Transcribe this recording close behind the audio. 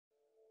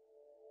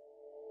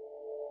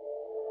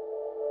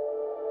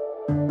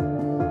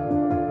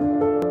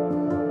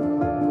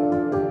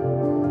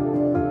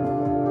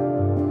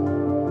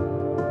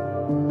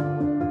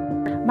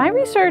My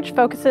research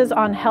focuses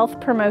on health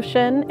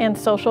promotion and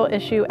social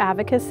issue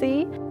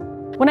advocacy.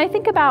 When I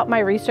think about my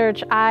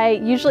research,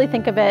 I usually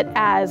think of it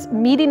as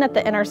meeting at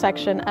the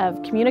intersection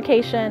of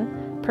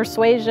communication,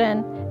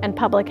 persuasion, and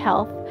public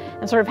health,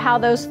 and sort of how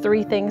those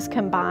three things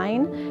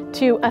combine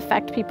to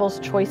affect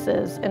people's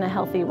choices in a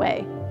healthy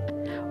way.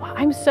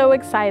 I'm so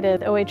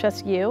excited.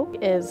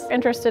 OHSU is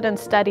interested in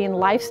studying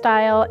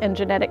lifestyle and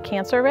genetic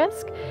cancer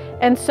risk.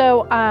 And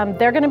so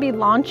they're going to be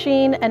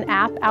launching an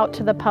app out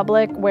to the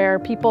public where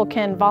people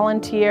can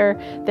volunteer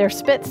their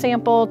spit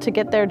sample to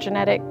get their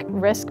genetic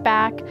risk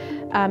back,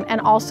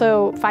 and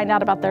also find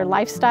out about their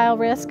lifestyle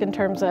risk in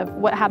terms of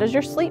how does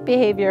your sleep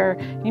behavior,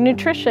 your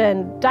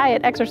nutrition,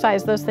 diet,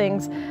 exercise, those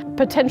things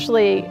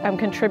potentially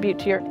contribute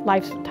to your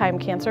lifetime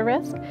cancer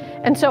risk.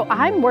 And so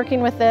I'm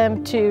working with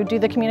them to do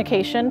the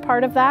communication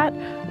part of that,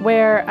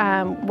 where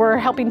we're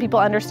helping people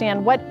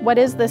understand what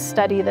is this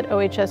study that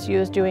OHSU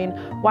is doing,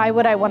 why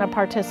would I want to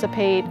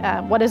participate,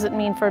 what does it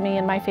mean for me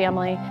and my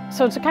family.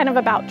 So it's kind of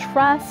about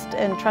trust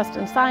in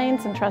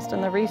science and trust in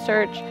the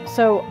research.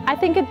 So I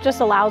think it just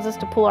allows us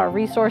to pool our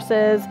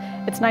resources.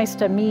 It's nice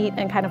to meet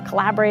and kind of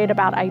collaborate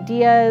about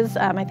ideas.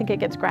 I think it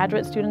gets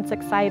graduate students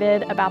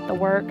excited about the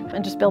work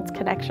and just builds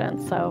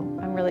connections. So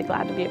I'm really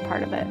glad to be a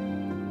part of it.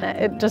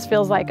 It just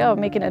feels like, oh,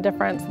 making a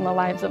difference in the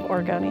lives of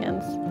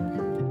Oregonians.